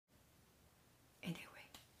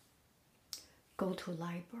go to a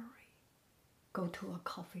library, go to a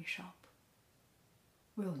coffee shop,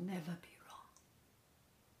 will never be wrong.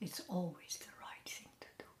 It's always the right thing to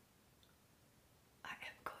do. I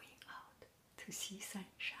am going out to see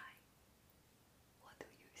sunshine. What do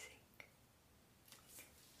you think?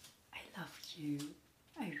 I love you.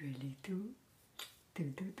 I really do.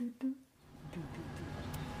 Do.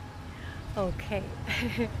 Okay.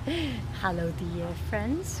 Hello, dear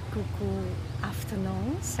friends. Good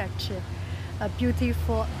afternoon. Such a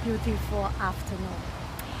beautiful, beautiful afternoon.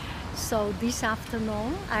 So this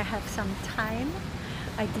afternoon, I have some time.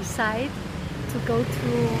 I decide to go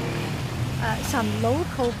to some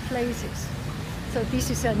local places. So this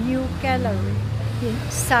is a new gallery in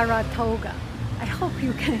Saratoga. I hope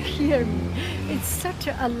you can hear me. It's such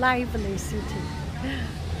a lively city.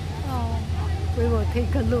 Oh, we will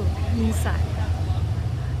take a look inside.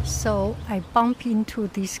 So I bump into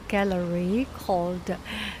this gallery called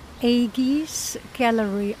Aegis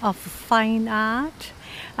Gallery of Fine Art,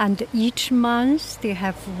 and each month they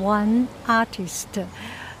have one artist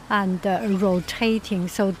and rotating.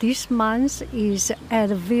 So this month is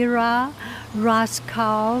Elvira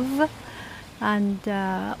Raskov, and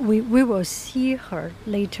we will see her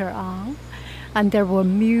later on. And there were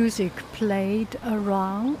music played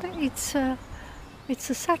around. It's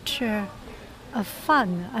such a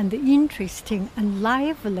fun and interesting and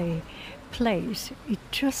lively place. It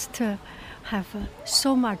just have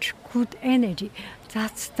so much good energy.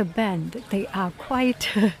 That's the band. They are quite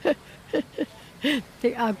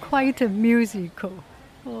they are quite musical.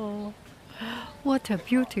 Oh, what a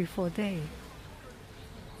beautiful day.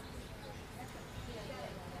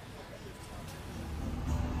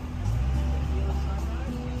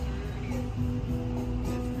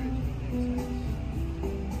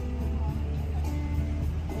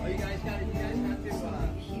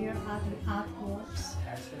 Here are the artworks.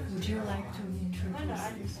 Would you like to introduce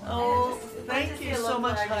this? Oh, thank you so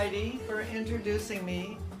much, Heidi, for introducing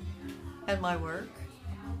me and my work.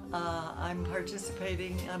 I'm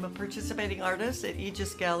a participating artist at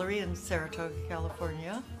Aegis Gallery in Saratoga,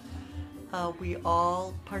 California. We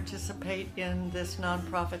all participate in this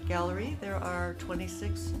nonprofit gallery. There are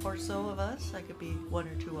 26 or so of us. I could be one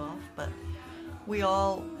or two off, but we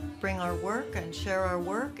all bring our work and share our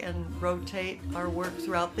work and rotate our work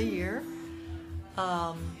throughout the year.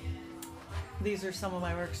 These are some of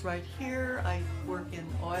my works right here. I work in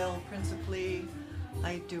oil principally.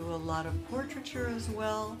 I do a lot of portraiture as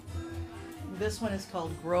well. This one is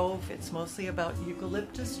called Grove. It's mostly about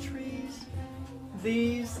eucalyptus trees.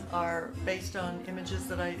 These are based on images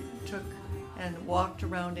that I took and walked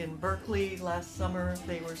around in Berkeley last summer.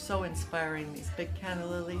 They were so inspiring, these big canna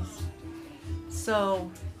lilies.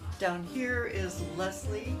 So down here is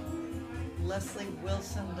Leslie. Leslie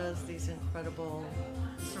Wilson does these incredible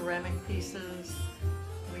ceramic pieces.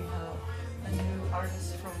 We have a new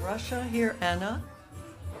artist from Russia here, Anna.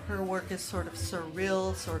 Her work is sort of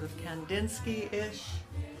surreal, sort of Kandinsky-ish.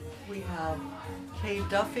 We have Kay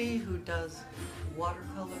Duffy, who does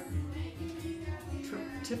watercolor,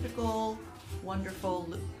 typical,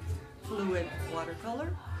 wonderful, fluid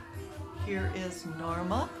watercolor. Here is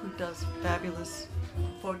Norma, who does fabulous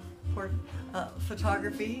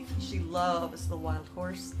photography. She loves the wild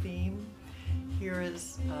horse theme. Here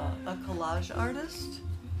is a collage artist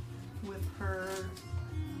with her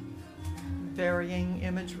varying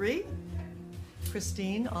imagery.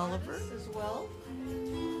 Christine Oliver as well.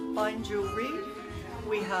 Fine jewelry.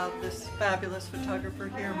 We have this fabulous photographer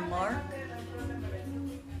here, Mark.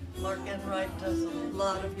 Mark Enright does a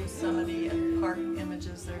lot of Yosemite and park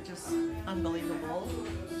images. They're just unbelievable.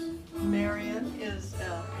 Marion is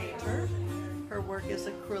a painter. Her work is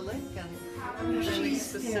acrylic and really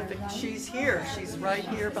specific. Right? She's here. She's right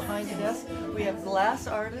here behind the desk. We have glass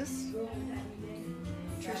artists.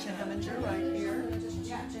 Tricia Heminger right here.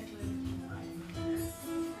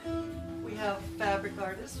 We have fabric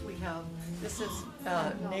artists. We have, this is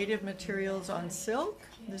native materials on silk.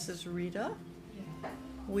 This is Rita.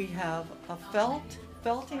 We have a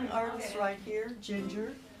felting artist right here,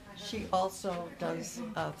 Ginger. She also does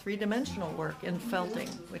three-dimensional work in felting,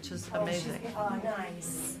 which is amazing. Oh,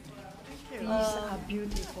 nice. These are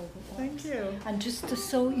beautiful ones. Thank you. And just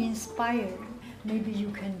so inspired, maybe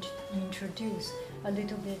you can introduce a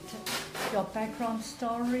little bit your background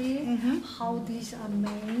story, how these are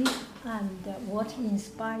made, and what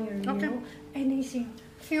inspired you. Anything,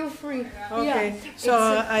 feel free. Okay, Yeah,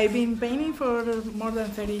 so I've been painting for more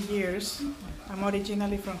than 30 years. I'm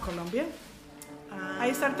originally from Colombia.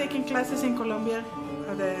 I started taking classes in Colombia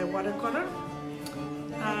of the watercolor.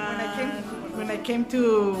 when I came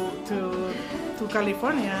to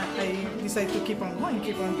California, I decided to keep on going,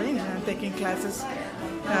 keep on painting and taking classes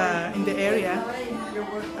in the area.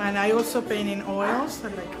 And I also paint in oils,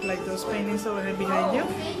 like those paintings over here behind you.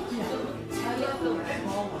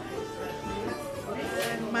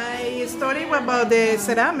 And my story about the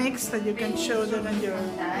ceramics that you can show them in your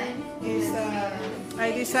is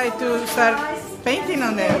I decided to start painting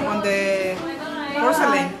on the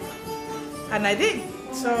porcelain, and I did.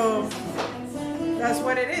 So that's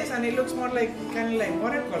what it is, and it looks more like kind of like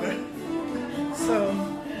watercolor. So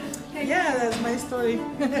yeah, that's my story.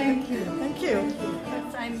 Thank you. Thank you.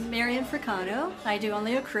 I'm Marian Fricano. I do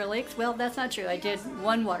only acrylics. Well, that's not true. I did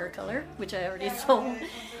one watercolor, which I already sold.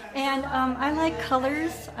 And I like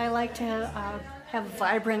colors. I like to have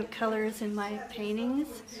vibrant colors in my paintings.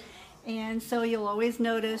 And so you'll always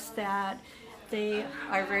notice that they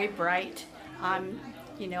are very bright. I'm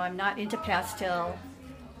not into pastel.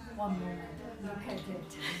 One more. Look at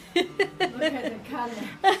it. Look at the color,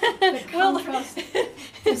 the contrast,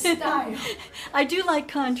 the style. I do like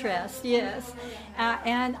contrast, yes.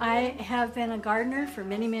 And I have been a gardener for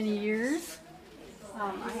many, many years.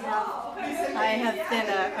 I have been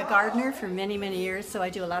a gardener for many, many years, so I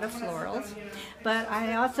do a lot of florals. But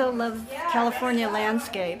I also love California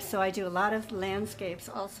landscapes, so I do a lot of landscapes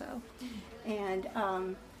also. And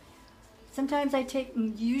sometimes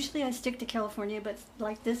usually I stick to California, but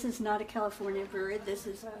like this is not a California bird, this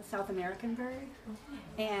is a South American bird.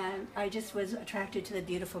 And I just was attracted to the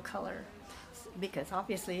beautiful color, because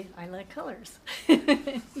obviously I like colors.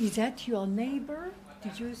 Is that your neighbor?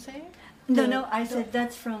 Did you say? No, I said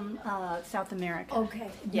that's from South America. Okay,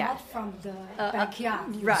 Yeah. not from the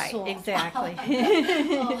backyard. You Right, saw. exactly.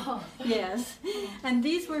 Oh. Yes. And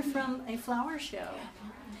these were from a flower show.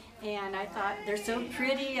 And I thought they're so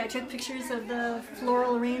pretty. I took pictures of the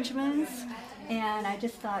floral arrangements, and I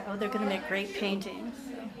just thought, oh, they're going to make great paintings.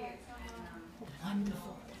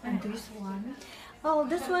 Wonderful. And this one? Oh,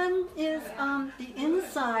 this one is the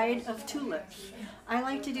inside of tulips. I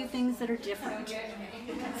like to do things that are different.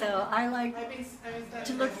 So I like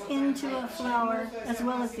to look into a flower as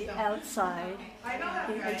well as the outside,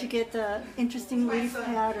 to get the interesting leaf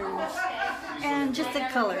patterns and just the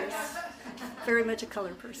colors. Very much a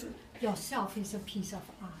color person. Yourself is a piece of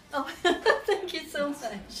art. Oh, thank you so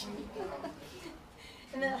much.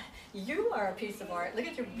 And, you are a piece of art. Look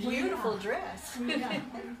at your beautiful dress.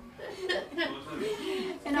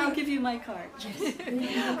 And I'll give you my card.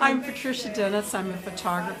 I'm Patricia Dennis. I'm a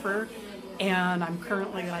photographer, and I'm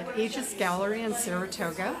currently at Aegis Gallery in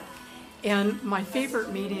Saratoga. And my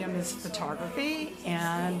favorite medium is photography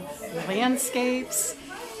and landscapes,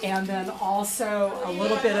 and then also a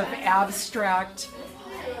little bit of abstract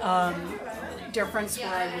difference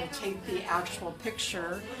where I would take the actual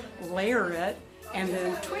picture, layer it, and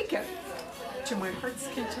then tweak it to my heart's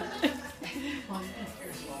content.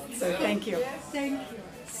 So thank you. Thank you.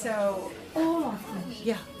 So, All of them.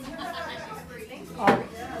 yeah. All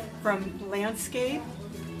from landscape,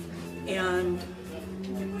 and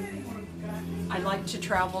I like to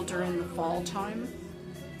travel during the fall time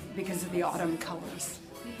because of the autumn colors.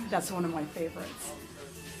 That's one of my favorites.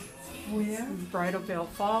 Where? Bridal Veil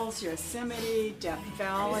Falls, Yosemite, Death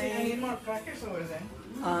Valley, More crackers over there.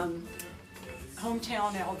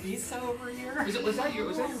 hometown Alvisa over here. Was that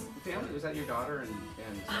your family? Was that your daughter and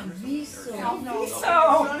Alviso.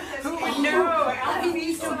 Alviso! Who would know? I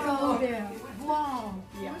need to go there. Wow.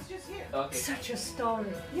 Yeah. Okay. Such a story.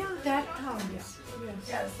 Yeah, that time. Yes.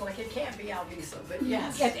 Yes, like it can't be Alvisa, but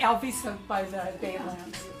yes. At Alvisa by the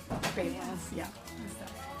Baylands. Baylands, yeah.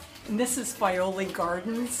 And this is Violi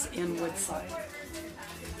Gardens in Woodside.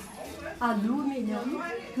 Aluminum.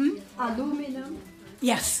 Aluminum.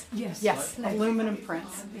 Yes. Yes. Yes. Like- Aluminum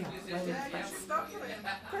prints. Aluminum prints.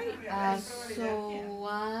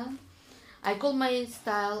 I call my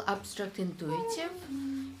style abstract intuitive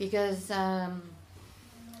because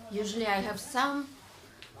usually I have some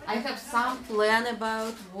plan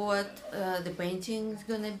about what the painting is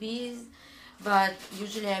gonna be, but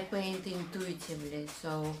usually I paint intuitively.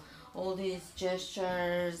 So all these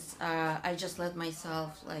gestures, I just let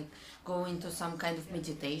myself like go into some kind of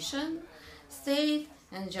meditation state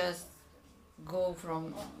and just go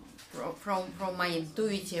from my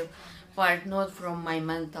intuitive part, not from my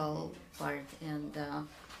mental part. And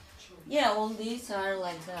yeah, all these are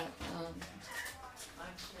like that.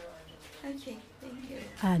 Okay, thank you.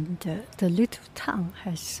 And the little town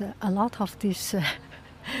has a lot of these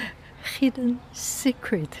hidden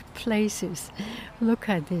secret places. Look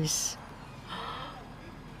at this.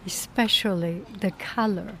 Especially the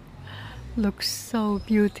color looks so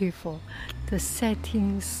beautiful. The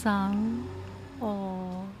setting sun.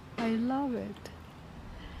 Oh, I love it.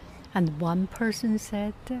 And one person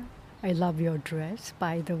said, I love your dress,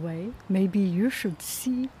 by the way. Maybe you should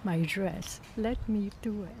see my dress. Let me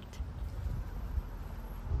do it.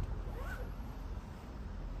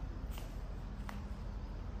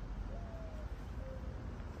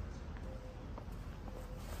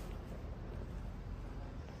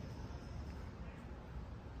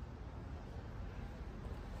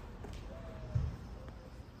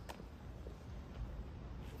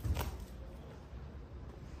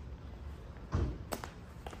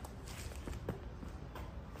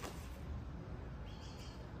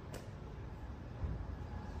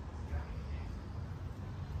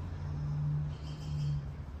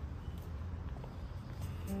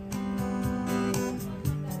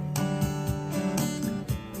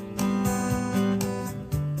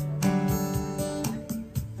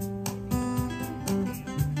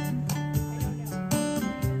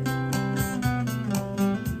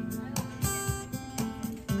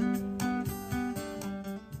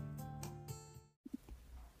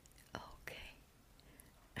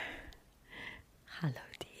 Hello,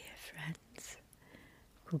 dear friends.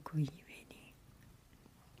 Good evening.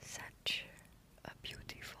 Such a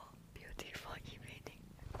beautiful, beautiful evening.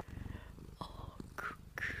 Oh,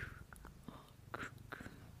 cuckoo. Oh, cuckoo.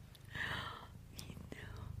 You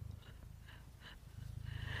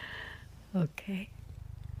know. Okay.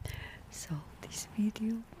 So this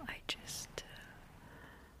video, I just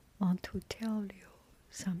want to tell you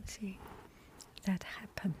something that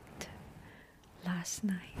happened last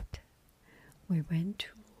night. We went to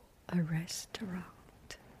a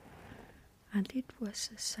restaurant, and it was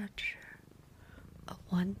such a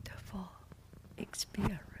wonderful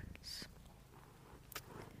experience.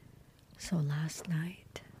 So last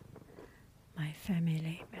night, my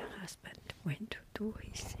family, my husband went to do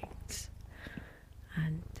his things,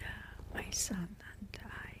 and my son and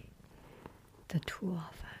I, the two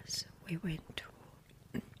of us, we went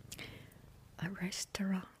to a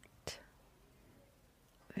restaurant.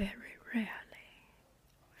 Very rarely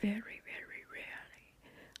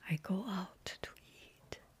I go out to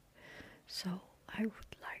eat, so I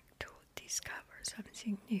would like to discover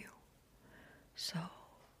something new. So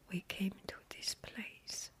we came to this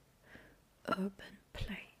place, Urban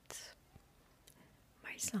Plates.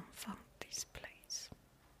 My son found this place.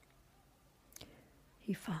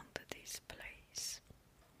 He found this place,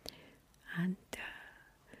 and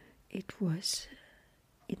it was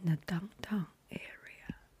in the downtown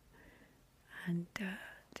area, and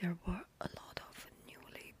there were a lot of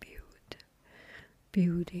newly built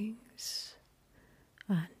buildings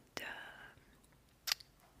and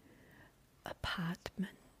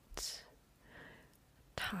apartments,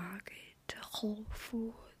 Target, Whole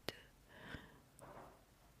Food,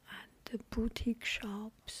 and boutique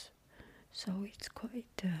shops. So it's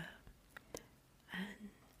quite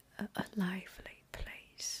a lively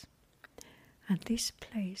place. And this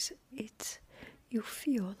place, you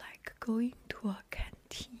feel like going to a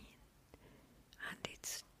canteen, and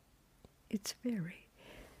it's very,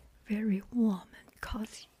 very warm and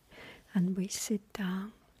cozy. And we sat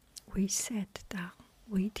down,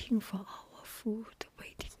 waiting for our food,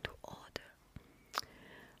 waiting to order.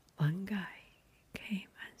 One guy came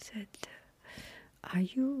and said, "Are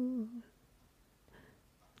you?"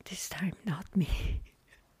 This time not me,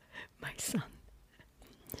 my son.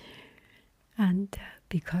 And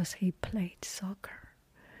because he played soccer,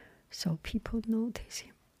 so people noticed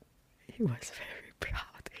him. He was very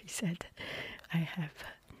proud. He said, "I have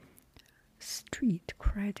street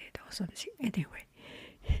credit or something." Anyway,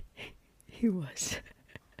 he was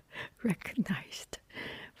recognized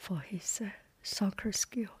for his soccer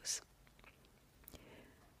skills.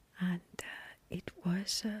 And it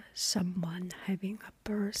was someone having a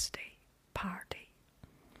birthday party.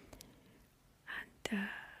 And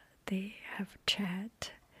they have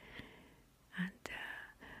chat, and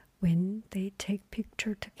when they take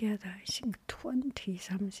picture together, I think 20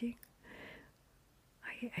 something,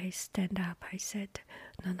 I stand up, I said,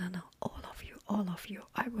 no, all of you,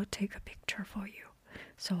 I will take a picture for you.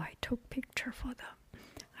 So I took picture for them.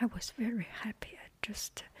 I was very happy at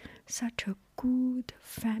just such a good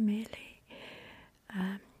family,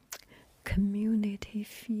 community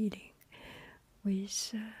feeling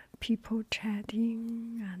with people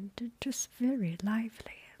chatting and just very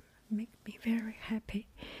lively, make me very happy.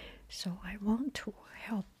 So I want to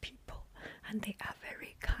help people, and they are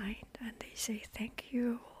very kind, and they say thank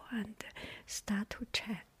you and start to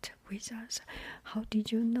chat with us. How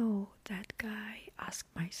did you know that guy?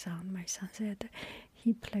 Asked my son. My son said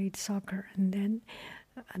he played soccer, and then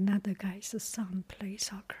another guy's son played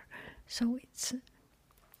soccer. So it's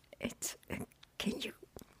can you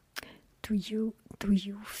do you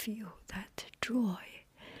feel that joy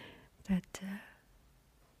that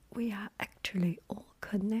we are actually all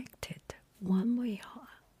connected one way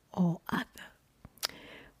or other?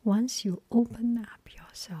 Once you open up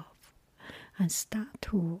yourself and start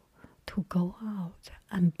to go out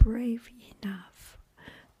and brave enough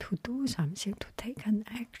to do something, to take an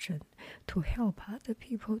action, to help other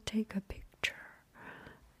people take a picture,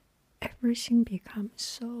 everything becomes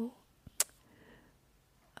so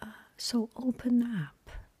open up.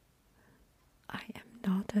 I am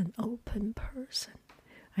not an open person.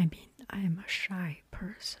 I mean, I am a shy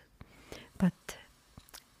person. But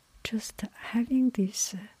just having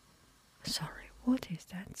this, sorry, what is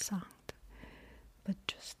that sound? But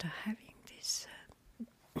just having this,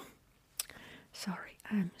 sorry,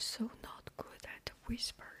 I am so not good at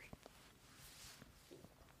whispering.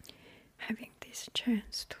 Having this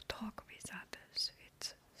chance to talk with others,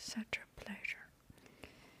 it's such a pleasure.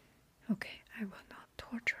 Okay, I will not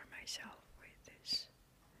torture myself with this.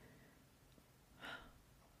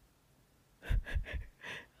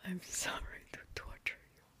 I'm sorry to torture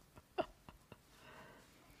you.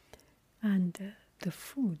 And the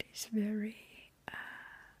food is very,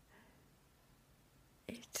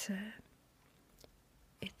 it's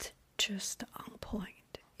just on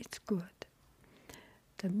point. It's good.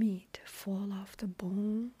 The meat fall off the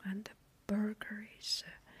bone and the burger is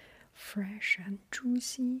fresh and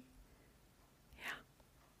juicy. Yeah.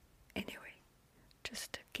 Anyway,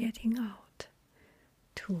 just getting out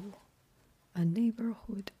to a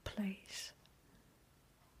neighborhood place,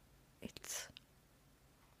 it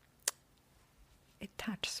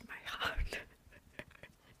touches my heart.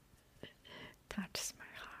 Touches